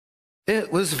It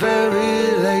was very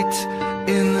late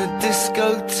in the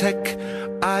discotheque.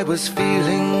 I was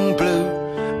feeling blue,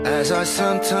 as I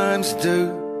sometimes do.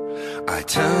 I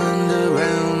turned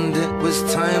around, it was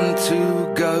time to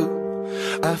go.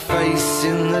 A face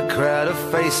in the crowd, a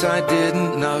face I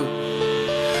didn't know.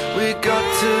 We got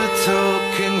to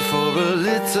talking for a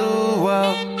little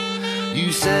while.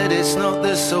 You said it's not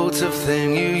the sort of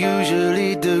thing you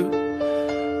usually do,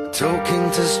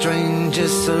 talking to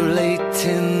strangers so late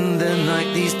in the night.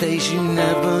 These days you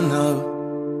never know.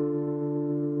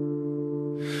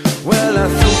 Well, I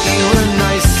thought you were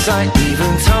nice, I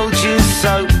even told you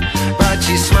so, but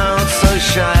you smiled so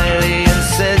shyly and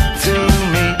said to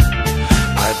me,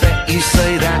 I bet you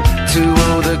say that to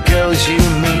all the girls you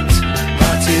meet,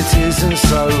 but it isn't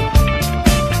so.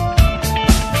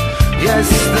 Yes,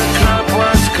 the club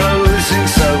was closing,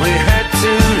 so we had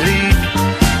to leave.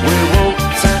 We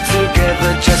walked out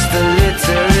together, just a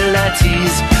little at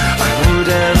ease. I would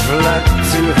have liked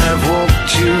to have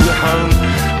walked you home,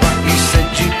 but you said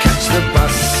you'd catch the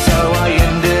bus, so I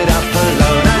ended up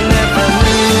alone. I never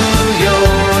knew your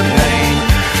name,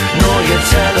 nor your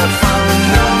telephone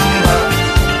number.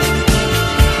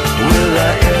 Will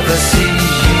I ever see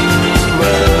you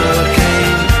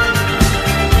again?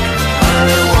 I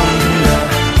wonder.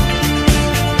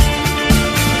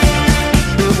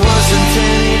 It wasn't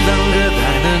any longer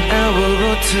than an hour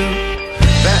or two.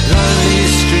 That lonely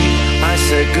street, I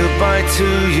said goodbye to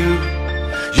you.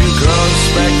 You glanced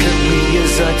back at me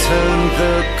as I turned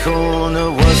the corner.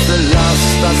 Was the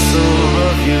last I saw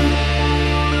of you.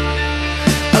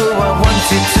 Oh, I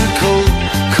wanted to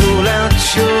call out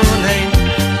your name,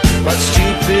 but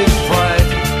stupid pride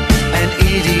and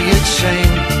idiot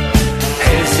shame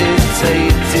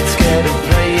hesitated, scared of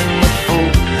playing the fool.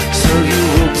 So you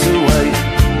walked away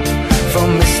from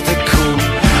Mr. Cool.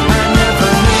 I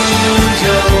never knew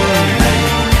your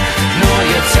name, nor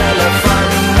your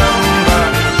telephone number.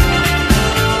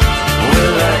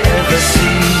 Will I ever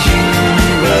see you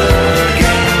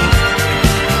again?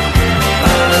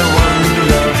 I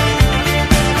wonder.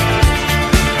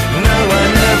 No, I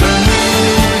never knew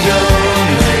your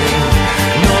name,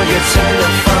 nor your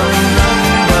telephone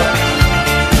number.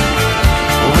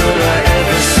 Will I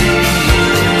ever see you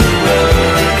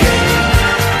again?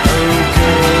 Oh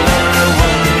girl, I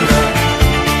wonder.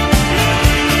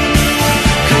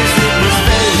 'Cause it was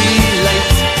very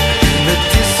late in the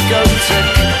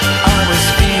discotheque. I was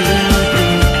feeling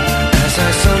blue, as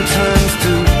I sometimes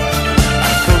do.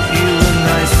 I thought you were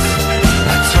nice,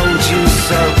 I told you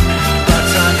so, but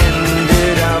I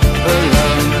ended up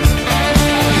alone.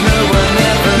 No one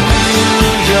ever knew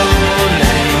your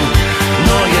name,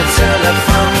 nor your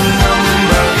telephone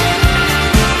number.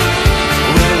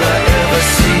 Will I ever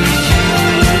see you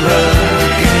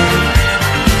again?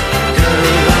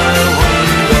 Girl, I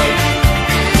wonder.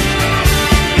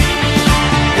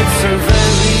 It's so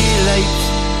very late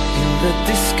in the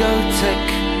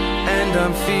discotheque, and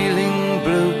I'm feeling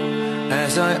blue,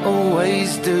 as I always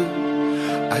do.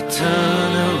 I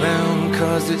turn around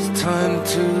 'cause it's time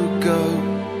to go.